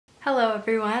Hello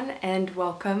everyone and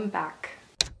welcome back.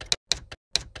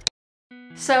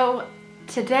 So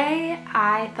today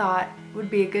I thought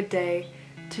would be a good day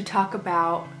to talk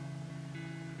about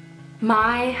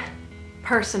my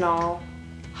personal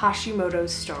Hashimoto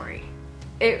story.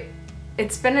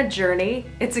 It's been a journey.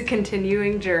 It's a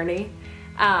continuing journey.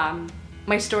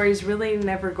 My story is really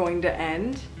never going to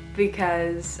end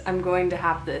because I'm going to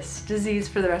have this disease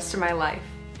for the rest of my life.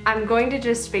 I'm going to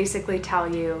just basically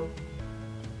tell you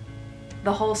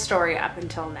the whole story up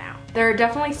until now. There are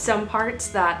definitely some parts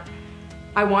that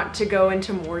I want to go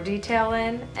into more detail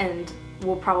in and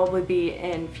will probably be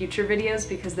in future videos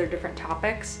because they're different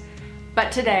topics.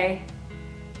 But today,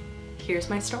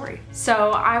 here's my story.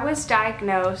 So I was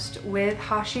diagnosed with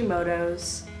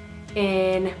Hashimoto's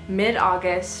in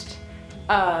mid-August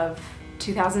of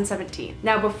 2017.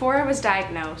 Now before I was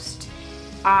diagnosed,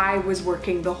 I was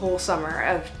working the whole summer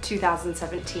of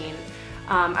 2017.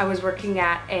 I was working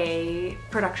at a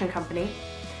production company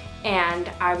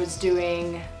and I was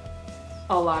doing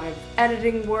a lot of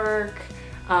editing work,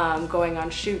 going on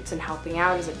shoots and helping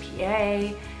out as a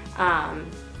PA,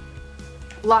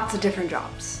 lots of different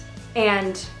jobs.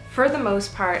 And for the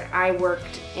most part, I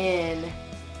worked in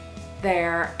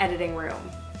their editing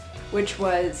room, which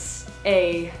was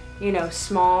a,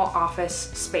 small office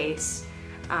space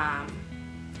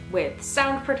with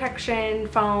sound protection,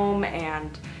 foam,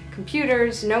 and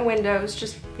computers, no windows,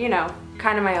 just,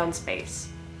 kind of my own space.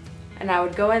 And I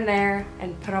would go in there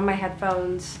and put on my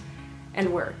headphones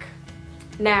and work.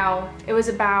 Now, it was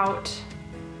about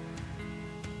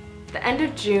the end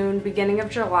of June, beginning of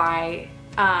July,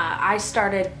 I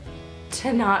started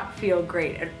to not feel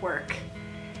great at work.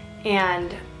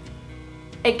 And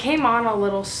it came on a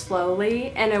little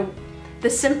slowly, and the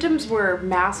symptoms were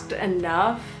masked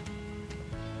enough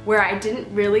where I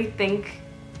didn't really think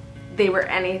they were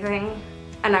anything,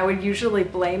 and I would usually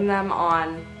blame them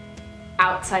on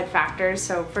outside factors.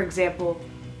 So for example,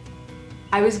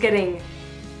 I was getting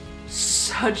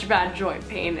such bad joint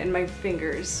pain in my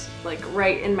fingers, like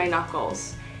right in my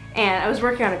knuckles, and I was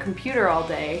working on a computer all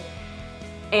day,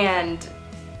 and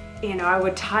I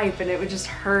would type and it would just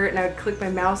hurt, and I would click my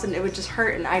mouse and it would just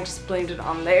hurt, and I just blamed it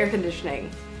on the air conditioning.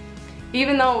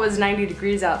 Even though it was 90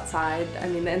 degrees outside, I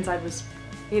mean the inside was,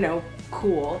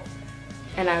 cool.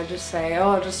 And I would just say,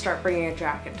 oh, I'll just start bringing a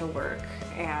jacket to work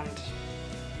and,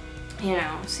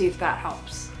 see if that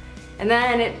helps. And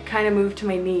then it kind of moved to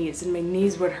my knees, and my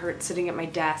knees would hurt sitting at my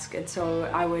desk, and so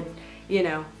I would,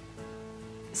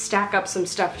 stack up some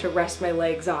stuff to rest my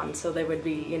legs on so they would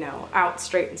be, out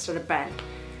straight instead of bent.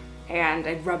 And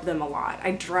I'd rub them a lot.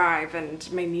 I'd drive and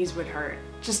my knees would hurt.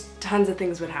 Just tons of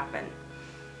things would happen.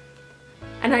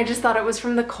 And I just thought it was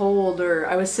from the cold, or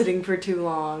I was sitting for too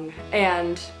long.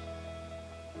 And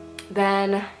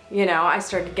then, I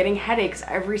started getting headaches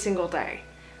every single day,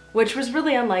 which was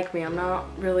really unlike me. I'm not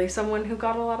really someone who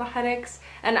got a lot of headaches.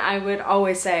 And I would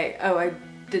always say, oh, I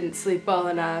didn't sleep well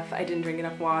enough, I didn't drink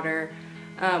enough water,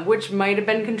 which might have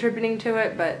been contributing to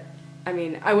it, but I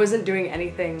mean, I wasn't doing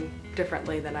anything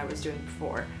differently than I was doing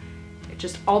before. It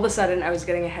just, all of a sudden, I was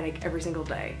getting a headache every single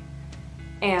day.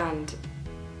 And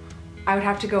I would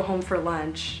have to go home for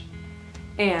lunch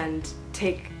and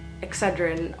take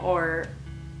Excedrin or,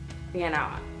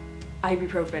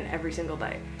 ibuprofen every single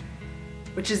day,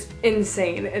 which is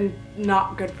insane and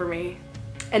not good for me.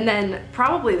 And then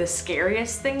probably the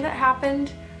scariest thing that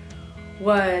happened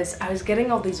was I was getting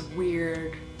all these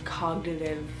weird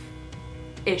cognitive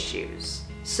issues.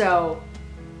 So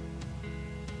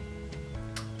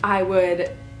I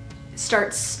would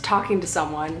start talking to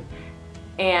someone,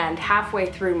 and halfway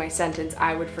through my sentence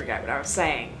I would forget what I was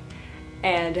saying,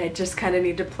 and I just kind of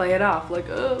need to play it off like,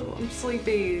 oh, I'm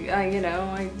sleepy, I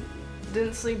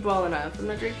didn't sleep well enough, I'm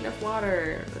not drinking enough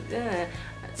water,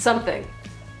 something.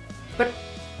 But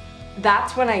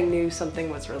that's when I knew something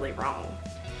was really wrong.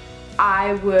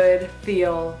 I would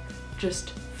feel just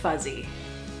fuzzy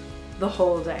the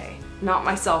whole day, not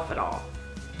myself at all.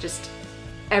 Just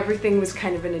everything was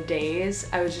kind of in a daze.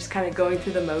 I was just kind of going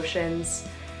through the motions.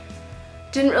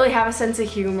 Didn't really have a sense of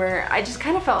humor. I just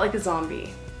kind of felt like a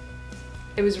zombie.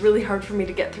 It was really hard for me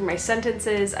to get through my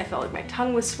sentences. I felt like my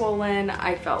tongue was swollen.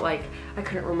 I felt like I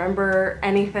couldn't remember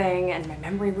anything, and my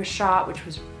memory was shot, which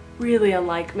was really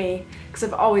unlike me because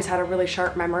I've always had a really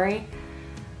sharp memory.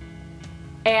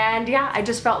 And yeah, I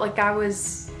just felt like I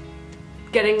was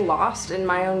getting lost in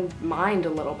my own mind a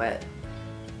little bit.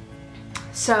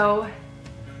 So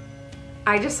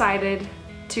I decided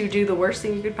to do the worst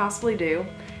thing you could possibly do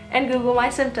and Google my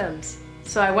symptoms.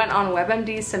 So I went on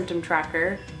WebMD's symptom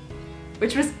tracker,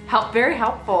 which was very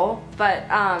helpful, but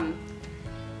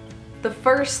the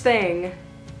first thing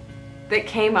that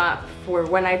came up for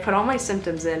when I put all my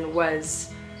symptoms in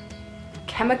was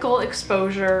chemical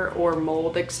exposure or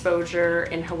mold exposure,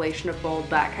 inhalation of mold,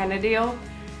 that kind of deal.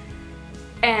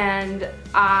 And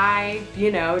I,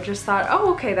 you know, just thought,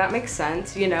 oh, okay, that makes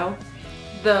sense. You know,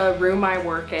 the room I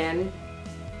work in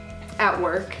at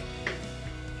work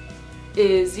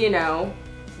is, you know,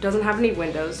 doesn't have any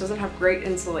windows, doesn't have great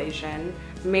insulation.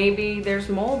 Maybe there's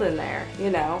mold in there,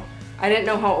 you know. I didn't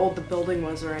know how old the building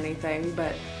was or anything,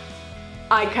 but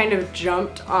I kind of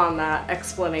jumped on that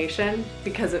explanation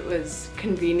because it was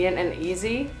convenient and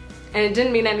easy. And it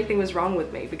didn't mean anything was wrong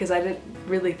with me because I didn't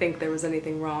really think there was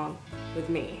anything wrong with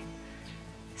me.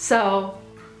 So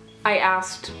I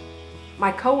asked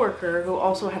my coworker, who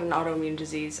also had an autoimmune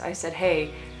disease, I said,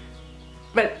 hey,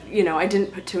 but you know, I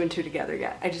didn't put 2 and 2 together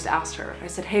yet. I just asked her. I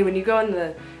said, hey, when you go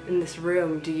in this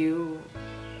room, do you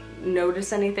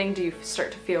notice anything? Do you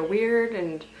start to feel weird?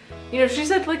 And you know, she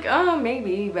said like, oh,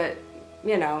 maybe, but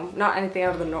you know, not anything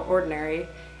out of the ordinary.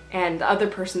 And the other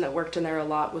person that worked in there a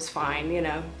lot was fine, you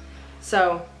know.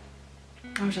 So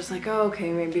I was just like, oh,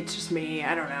 okay, maybe it's just me.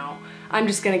 I don't know. I'm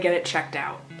just gonna get it checked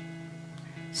out.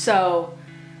 So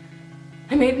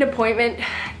I made an appointment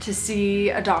to see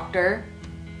a doctor.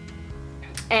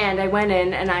 And I went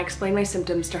in and I explained my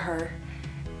symptoms to her.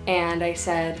 And I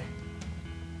said,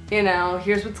 you know,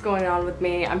 here's what's going on with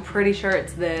me. I'm pretty sure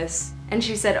it's this. And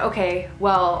she said, okay,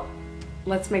 well,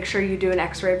 let's make sure you do an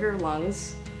x-ray of your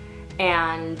lungs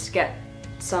and get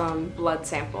some blood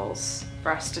samples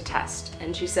for us to test.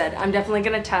 And she said, I'm definitely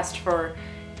gonna test for,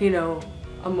 you know,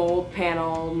 a mold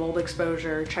panel, mold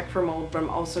exposure, check for mold, but I'm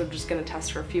also just gonna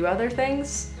test for a few other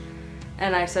things.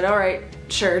 And I said, all right,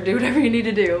 sure, do whatever you need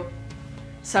to do.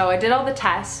 So I did all the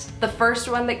tests. The first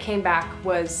one that came back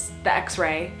was the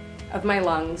x-ray of my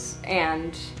lungs,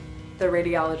 and the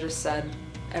radiologist said,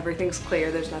 everything's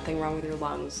clear, there's nothing wrong with your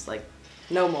lungs, like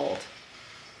no mold.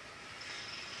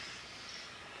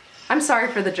 I'm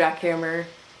sorry for the jackhammer.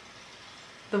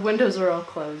 The windows are all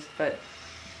closed, but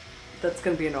that's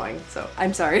gonna be annoying, so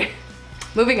I'm sorry.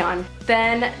 Moving on.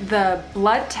 Then the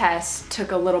blood test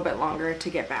took a little bit longer to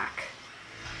get back.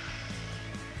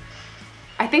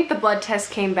 I think the blood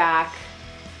test came back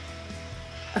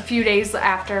a few days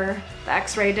after the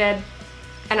x-ray did,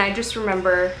 and I just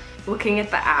remember looking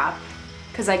at the app,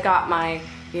 because I got my,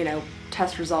 you know,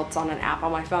 test results on an app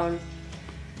on my phone.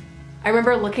 I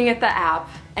remember looking at the app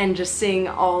and just seeing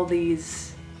all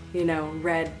these, you know,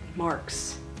 red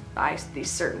marks by these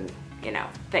certain, you know,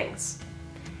 things.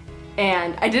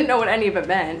 And I didn't know what any of it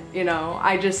meant, you know,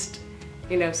 I just,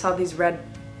 you know, saw these red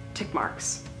tick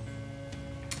marks.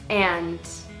 And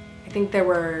I think there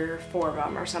were 4 of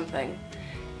them or something.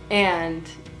 And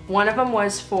one of them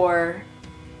was for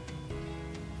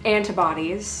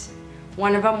antibodies,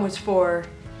 one of them was for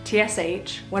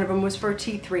TSH, one of them was for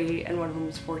T3, and one of them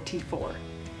was for T4.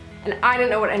 And I didn't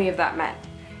know what any of that meant.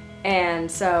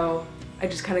 And so I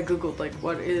just kind of Googled like,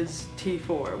 what is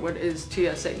T4? What is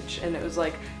TSH? And it was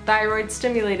like thyroid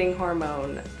stimulating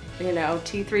hormone. You know,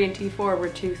 T3 and T4 were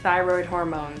 2 thyroid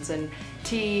hormones, and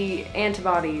T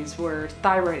antibodies were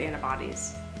thyroid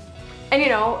antibodies. And you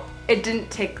know, it didn't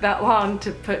take that long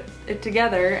to put it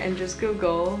together and just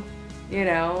Google, you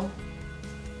know,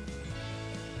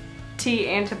 T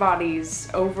antibodies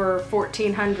over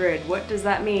 1400, what does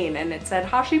that mean? And it said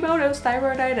Hashimoto's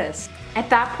thyroiditis. At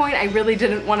that point, I really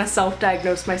didn't want to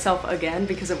self-diagnose myself again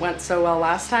because it went so well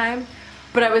last time,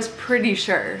 but I was pretty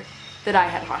sure that I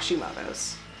had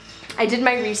Hashimoto's. I did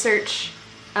my research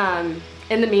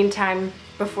in the meantime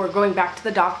before going back to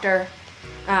the doctor.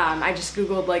 I just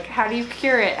Googled like, how do you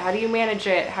cure it? How do you manage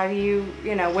it? How do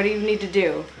you know, what do you need to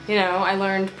do? You know, I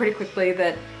learned pretty quickly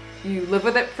that you live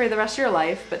with it for the rest of your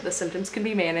life, but the symptoms can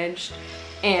be managed,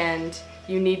 and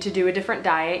you need to do a different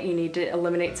diet. You need to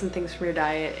eliminate some things from your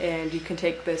diet, and you can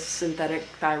take this synthetic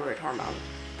thyroid hormone.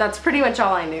 That's pretty much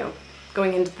all I knew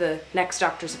going into the next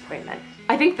doctor's appointment.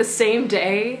 I think the same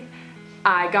day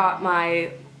I got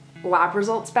my lab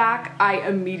results back, I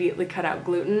immediately cut out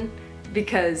gluten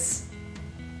because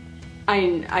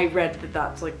I read that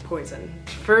that's like poison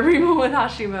for people with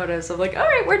Hashimoto. So I'm like, all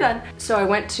right, we're done. So I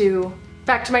went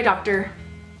back to my doctor,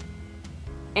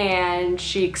 and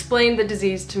she explained the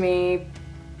disease to me,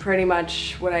 pretty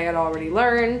much what I had already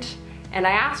learned. And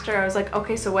I asked her, I was like,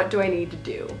 okay, so what do I need to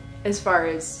do as far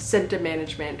as symptom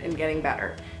management and getting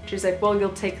better? She's like, well,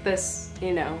 you'll take this,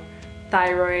 you know,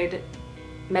 thyroid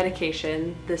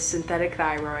medication, this synthetic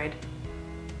thyroid,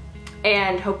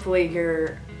 and hopefully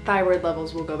your thyroid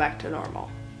levels will go back to normal.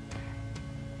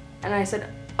 And I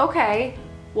said, okay,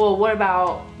 well, what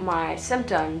about my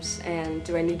symptoms, and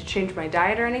do I need to change my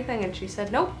diet or anything? And she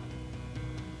said, nope.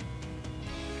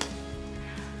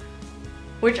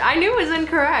 which I knew was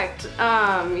incorrect.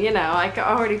 You know, I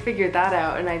already figured that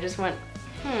out, and I just went,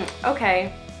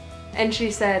 okay. And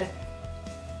she said,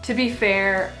 to be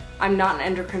fair, I'm not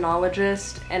an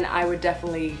endocrinologist, and I would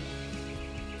definitely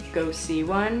go see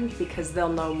one because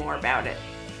they'll know more about it.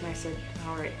 And I said,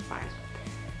 all right, fine.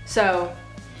 So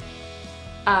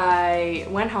I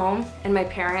went home, and my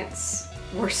parents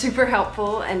were super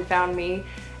helpful and found me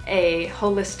a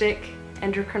holistic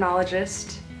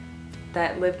endocrinologist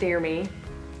that lived near me,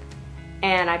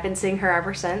 and I've been seeing her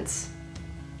ever since.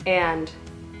 And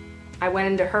I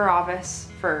went into her office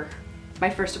for my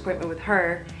first appointment with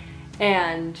her,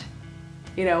 and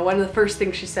you know, one of the first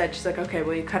things she said, she's like, okay,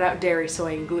 well, you cut out dairy,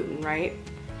 soy, and gluten, right?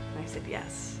 And I said,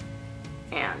 yes.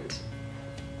 And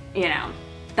you know,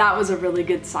 that was a really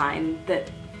good sign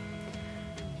that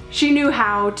she knew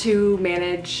how to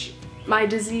manage my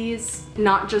disease,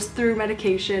 not just through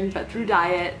medication, but through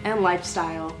diet and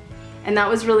lifestyle. And that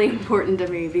was really important to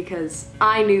me because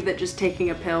I knew that just taking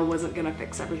a pill wasn't gonna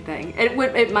fix everything.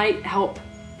 It might help,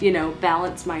 you know,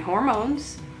 balance my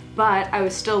hormones, but I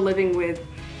was still living with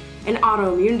an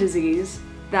autoimmune disease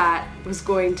that was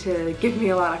going to give me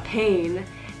a lot of pain,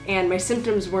 and my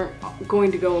symptoms weren't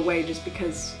going to go away just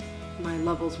because my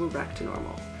levels were back to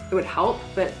normal. It would help,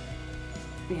 but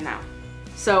you know.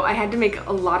 So I had to make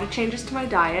a lot of changes to my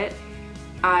diet.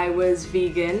 I was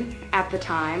vegan at the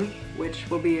time, which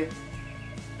will be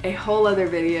a whole other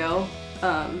video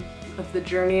of the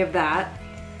journey of that.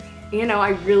 You know, I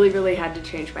really had to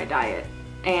change my diet,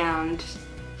 and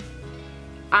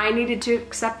I needed to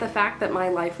accept the fact that my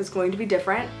life was going to be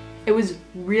different. It was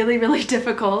really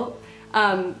difficult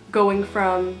going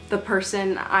from the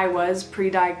person I was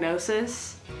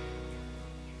pre-diagnosis,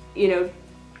 you know,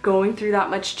 going through that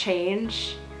much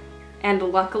change. And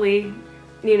luckily,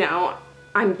 you know,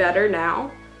 I'm better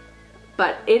now,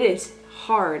 but it is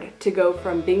hard to go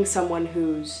from being someone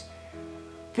who's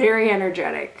very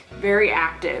energetic, very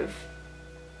active,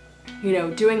 you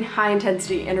know, doing high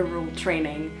intensity interval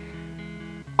training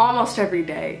almost every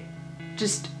day,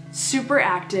 just super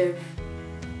active,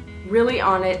 really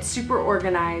on it, super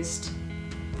organized,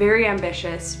 very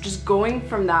ambitious, just going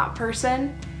from that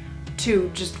person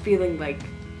to just feeling like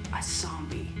a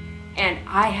zombie. And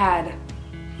I had,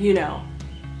 you know,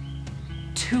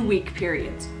 2-week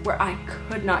periods where I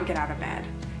could not get out of bed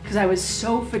because I was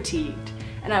so fatigued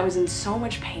and I was in so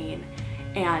much pain,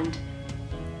 and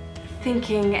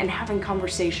thinking and having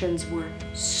conversations were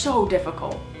so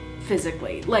difficult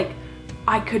physically. Like,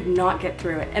 I could not get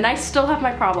through it. And I still have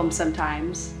my problems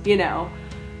sometimes, you know.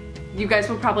 You guys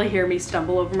will probably hear me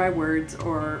stumble over my words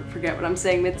or forget what I'm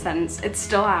saying mid-sentence. It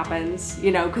still happens,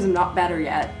 you know, because I'm not better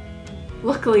yet.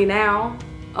 Luckily now,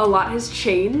 a lot has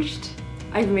changed.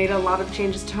 I've made a lot of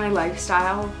changes to my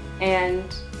lifestyle and,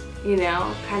 you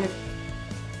know, kind of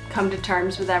come to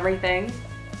terms with everything.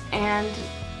 And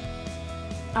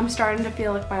I'm starting to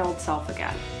feel like my old self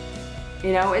again.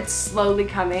 You know, it's slowly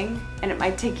coming, and it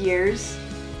might take years,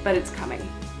 but it's coming.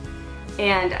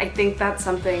 And I think that's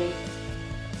something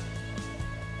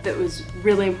that was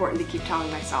really important to keep telling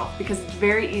myself, because it's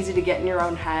very easy to get in your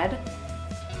own head.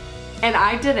 And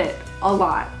I did it a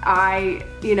lot.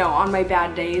 You know, on my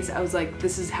bad days, I was like,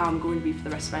 this is how I'm going to be for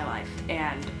the rest of my life.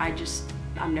 And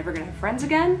I'm never gonna have friends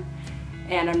again,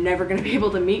 and I'm never gonna be able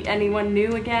to meet anyone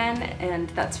new again, and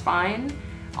that's fine.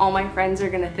 All my friends are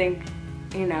gonna think,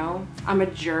 you know, I'm a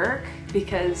jerk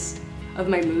because of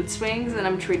my mood swings and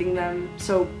I'm treating them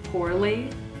so poorly.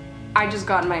 I just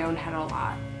got in my own head a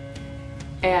lot.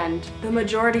 And the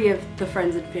majority of the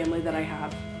friends and family that I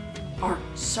have are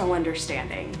so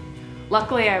understanding.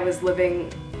 Luckily, I was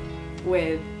living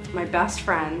with my best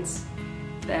friends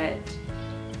that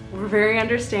were very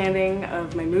understanding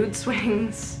of my mood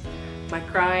swings, my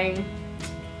crying.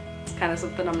 It's kind of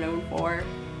something I'm known for.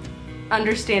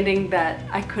 Understanding that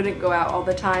I couldn't go out all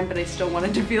the time, but I still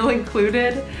wanted to feel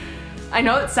included. I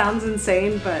know it sounds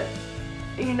insane, but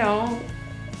you know,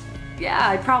 yeah,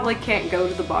 I probably can't go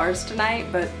to the bars tonight,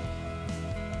 but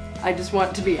I just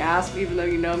want to be asked, even though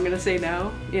you know I'm gonna say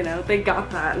no. You know, they got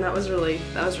that, and that was really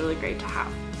great to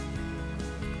have.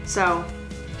 So,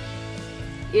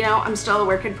 you know, I'm still a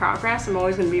work in progress. I'm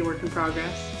always gonna be a work in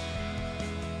progress.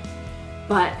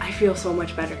 But I feel so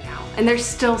much better now. And there's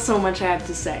still so much I have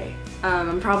to say.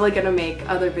 I'm probably gonna make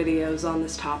other videos on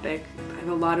this topic. I have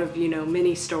a lot of, you know,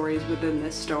 mini stories within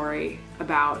this story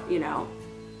about, you know,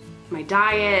 my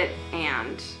diet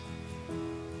and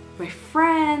my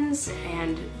friends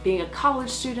and being a college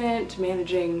student,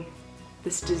 managing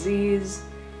this disease.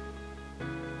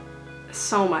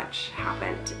 So much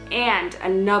happened. And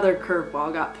another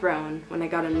curveball got thrown when I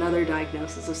got another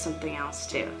diagnosis of something else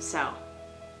too. So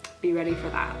be ready for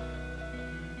that.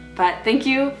 But thank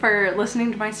you for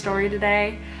listening to my story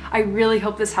today. I really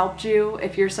hope this helped you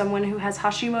if you're someone who has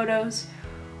Hashimoto's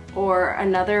or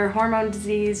another hormone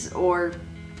disease or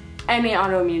any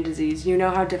autoimmune disease. You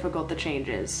know how difficult the change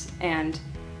is, and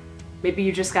maybe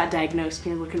you just got diagnosed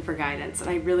and you're looking for guidance, and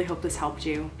I really hope this helped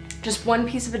you. Just one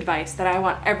piece of advice that I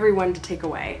want everyone to take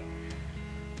away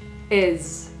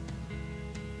is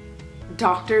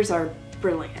doctors are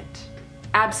brilliant,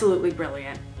 absolutely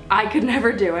brilliant. I could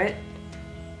never do it,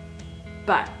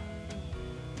 but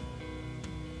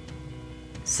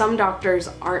some doctors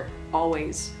aren't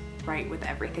always right with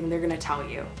everything they're gonna tell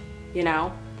you, you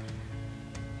know?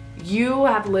 You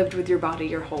have lived with your body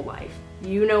your whole life.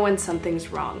 You know when something's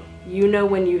wrong. You know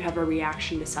when you have a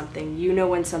reaction to something. You know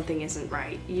when something isn't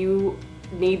right. You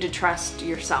need to trust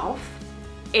yourself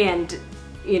and,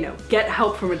 you know, get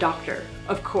help from a doctor,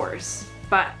 of course.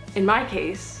 But in my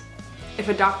case, if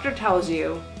a doctor tells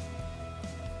you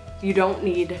you don't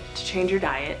need to change your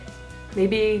diet,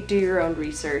 maybe do your own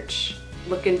research,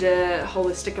 look into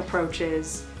holistic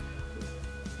approaches,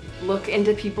 look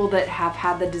into people that have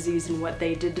had the disease and what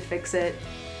they did to fix it.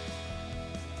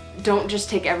 Don't just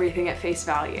take everything at face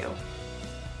value.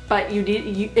 But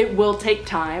it will take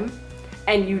time,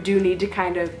 and you do need to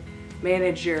kind of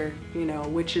manage your, you know,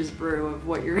 witch's brew of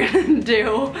what you're gonna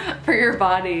do for your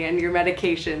body and your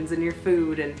medications and your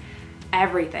food and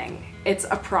everything. It's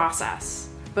a process,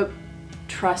 but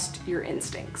trust your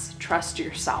instincts, trust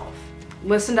yourself.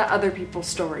 Listen to other people's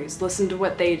stories, listen to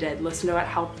what they did, listen to what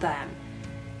helped them.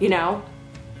 You know,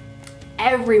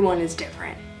 everyone is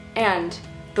different. And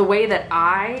the way that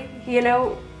I, you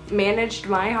know, managed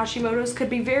my Hashimoto's could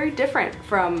be very different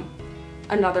from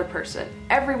another person.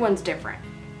 Everyone's different.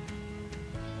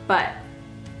 But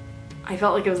I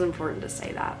felt like it was important to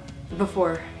say that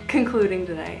before concluding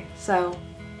today. So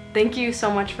thank you so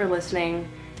much for listening.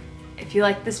 If you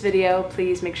liked this video,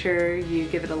 please make sure you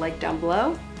give it a like down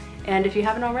below. And if you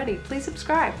haven't already, please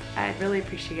subscribe. I'd really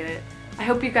appreciate it. I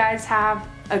hope you guys have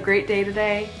a great day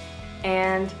today,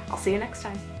 and I'll see you next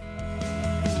time.